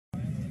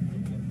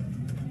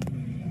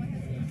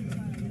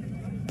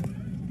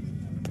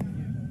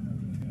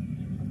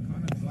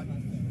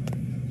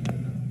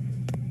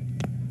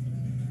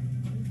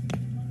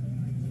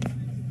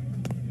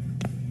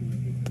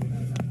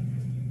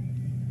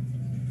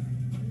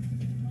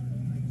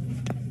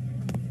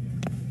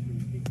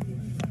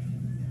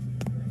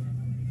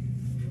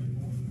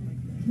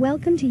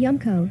Welcome to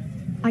Yumco.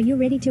 Are you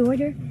ready to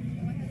order?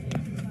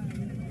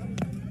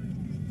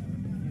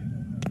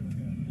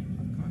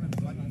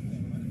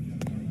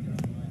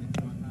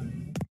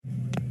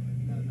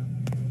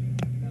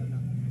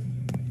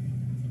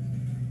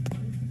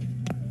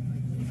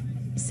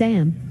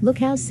 Sam, look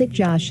how sick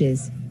Josh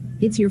is.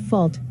 It's your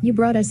fault, you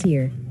brought us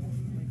here.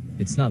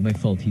 It's not my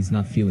fault he's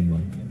not feeling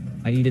well.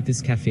 I eat at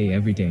this cafe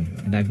every day,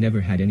 and I've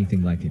never had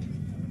anything like it.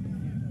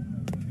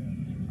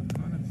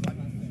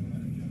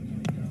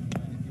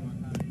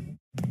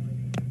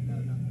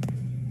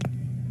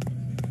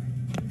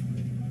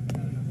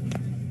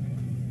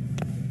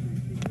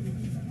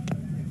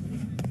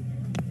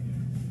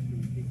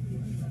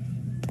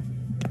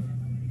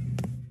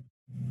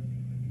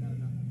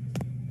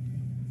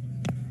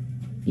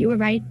 You were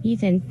right,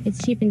 Ethan.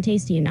 It's cheap and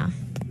tasty enough.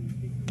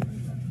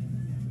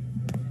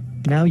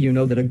 Now you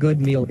know that a good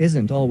meal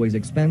isn't always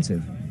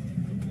expensive.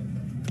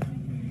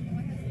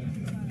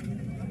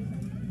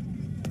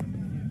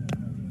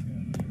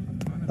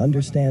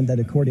 Understand that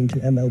according to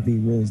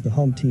MLB rules, the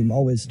home team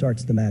always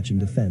starts the match in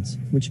defense,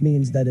 which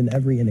means that in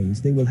every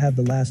innings they will have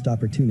the last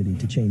opportunity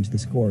to change the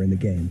score in the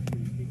game.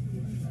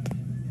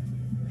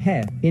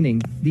 Heh,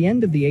 inning, the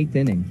end of the 8th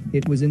inning,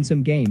 it was in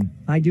some game,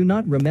 I do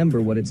not remember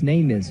what its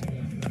name is.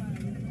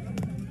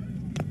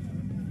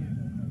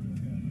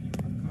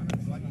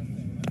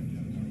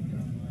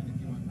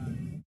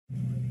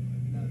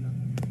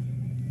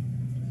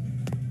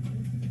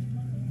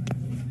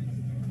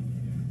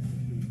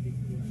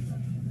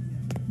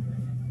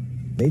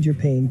 Major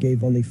Payne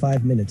gave only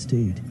 5 minutes to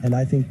eat, and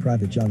I think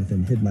Private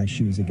Jonathan hid my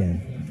shoes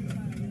again.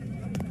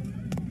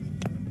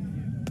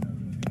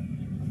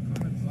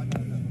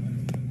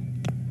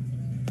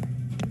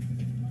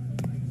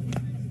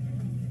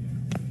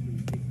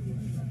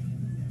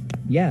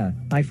 Yeah,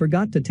 I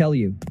forgot to tell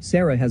you,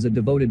 Sarah has a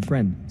devoted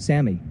friend,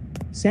 Sammy.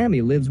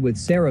 Sammy lives with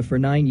Sarah for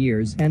 9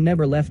 years and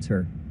never left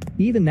her.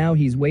 Even now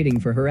he's waiting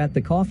for her at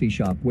the coffee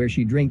shop where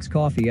she drinks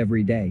coffee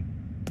every day.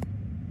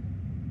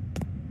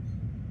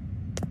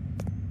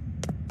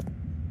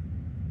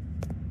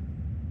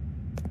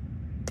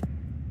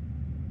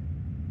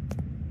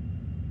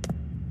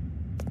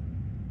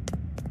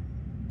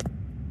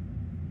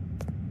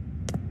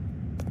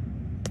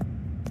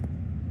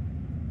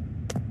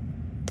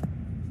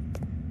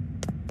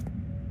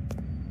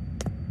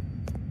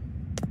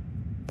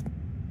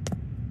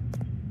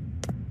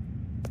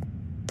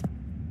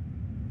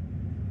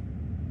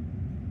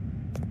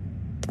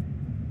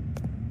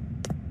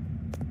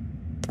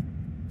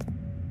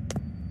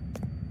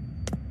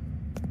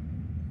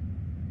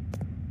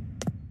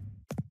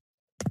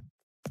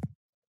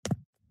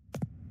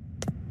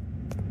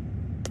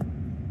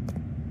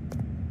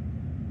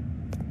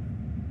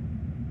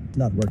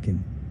 Not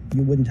working.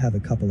 You wouldn't have a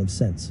couple of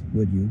cents,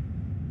 would you?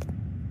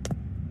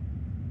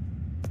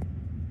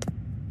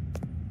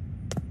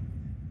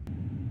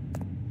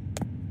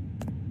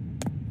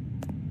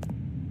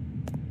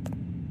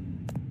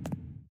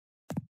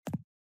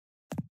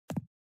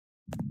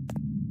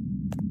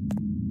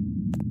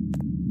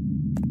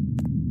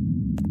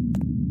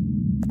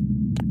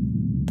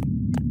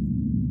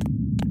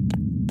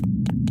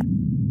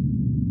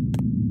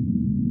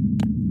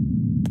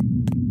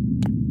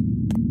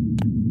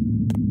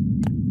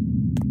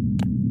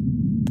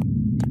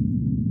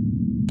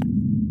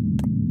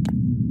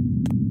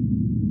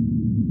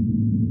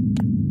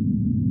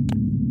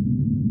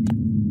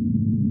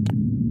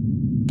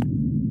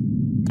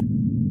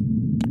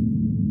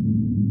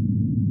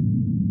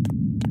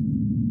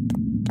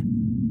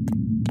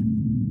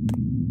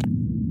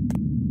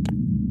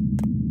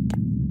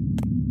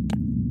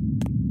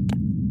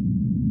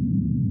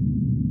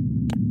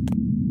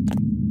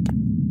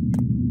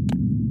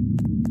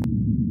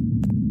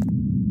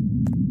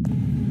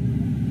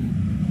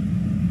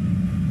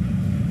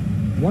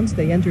 Once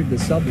they entered the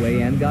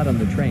subway and got on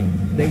the train,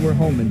 they were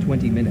home in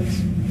 20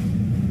 minutes.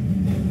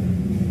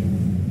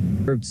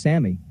 Served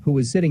Sammy, who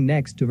was sitting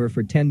next to her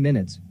for 10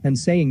 minutes, and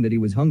saying that he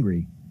was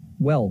hungry.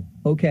 Well,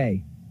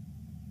 okay.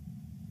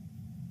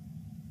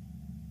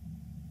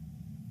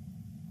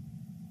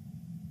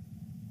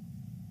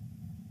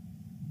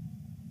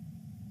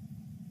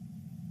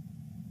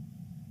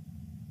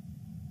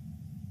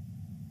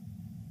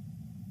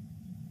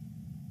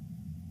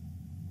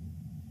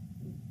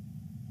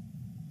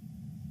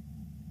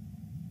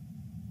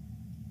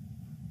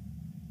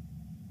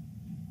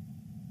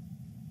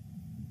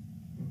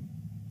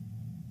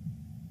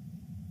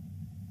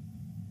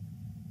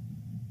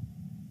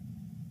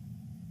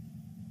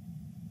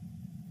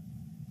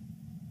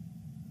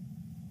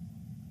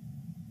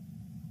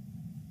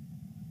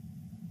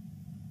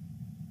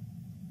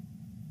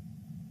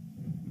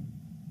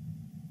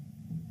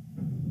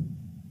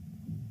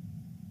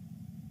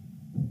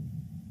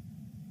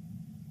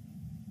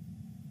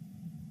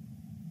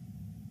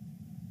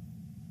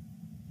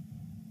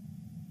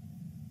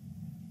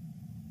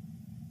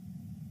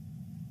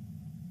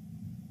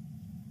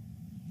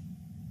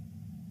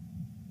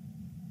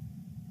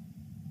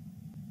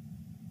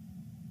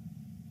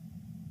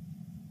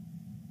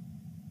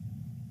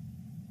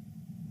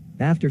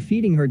 After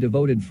feeding her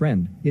devoted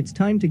friend, it's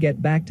time to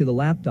get back to the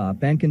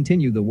laptop and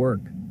continue the work.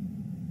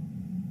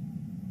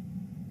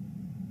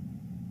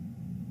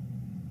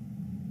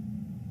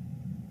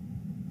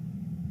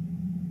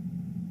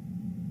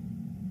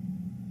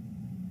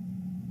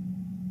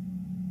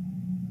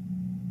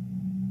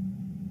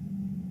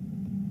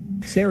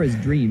 Sarah's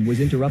dream was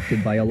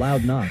interrupted by a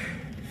loud knock.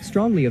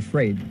 Strongly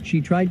afraid,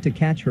 she tried to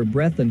catch her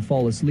breath and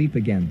fall asleep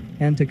again,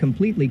 and to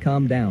completely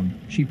calm down,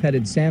 she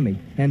petted Sammy,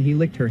 and he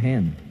licked her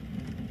hand.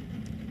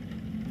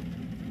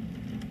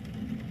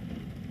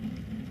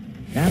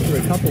 After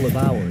a couple of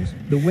hours,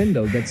 the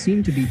window that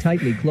seemed to be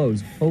tightly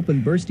closed,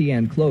 opened bursty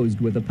and closed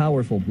with a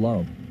powerful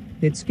blow.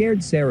 It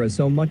scared Sarah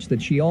so much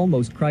that she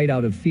almost cried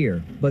out of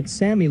fear, but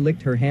Sammy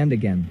licked her hand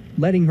again,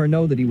 letting her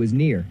know that he was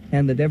near,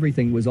 and that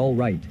everything was all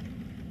right.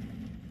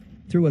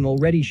 Through an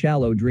already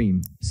shallow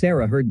dream,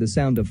 Sarah heard the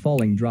sound of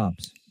falling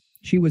drops.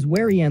 She was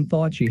wary and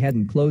thought she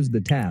hadn't closed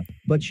the tap,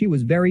 but she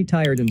was very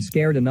tired and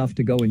scared enough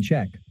to go and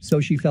check, so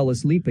she fell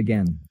asleep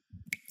again.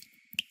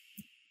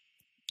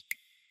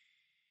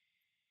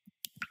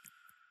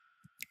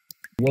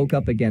 Woke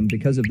up again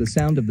because of the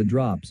sound of the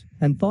drops,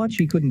 and thought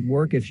she couldn't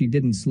work if she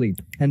didn't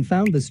sleep, and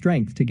found the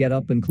strength to get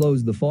up and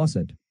close the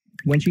faucet.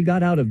 When she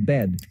got out of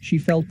bed, she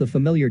felt the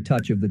familiar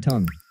touch of the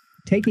tongue.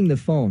 Taking the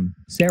phone,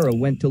 Sarah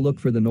went to look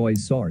for the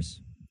noise source.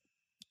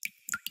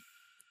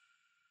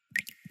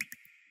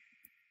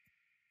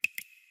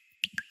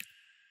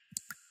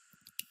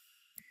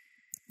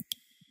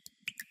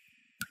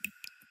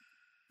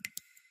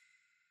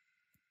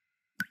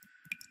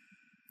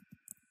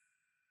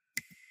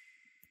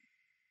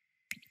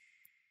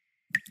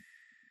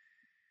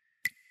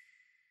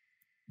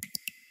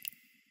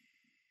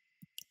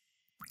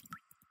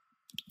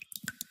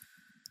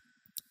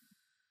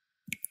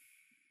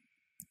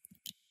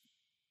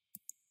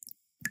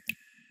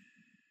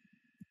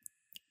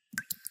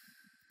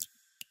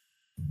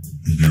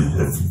 You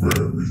have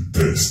very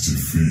tasty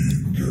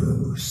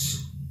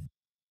fingers.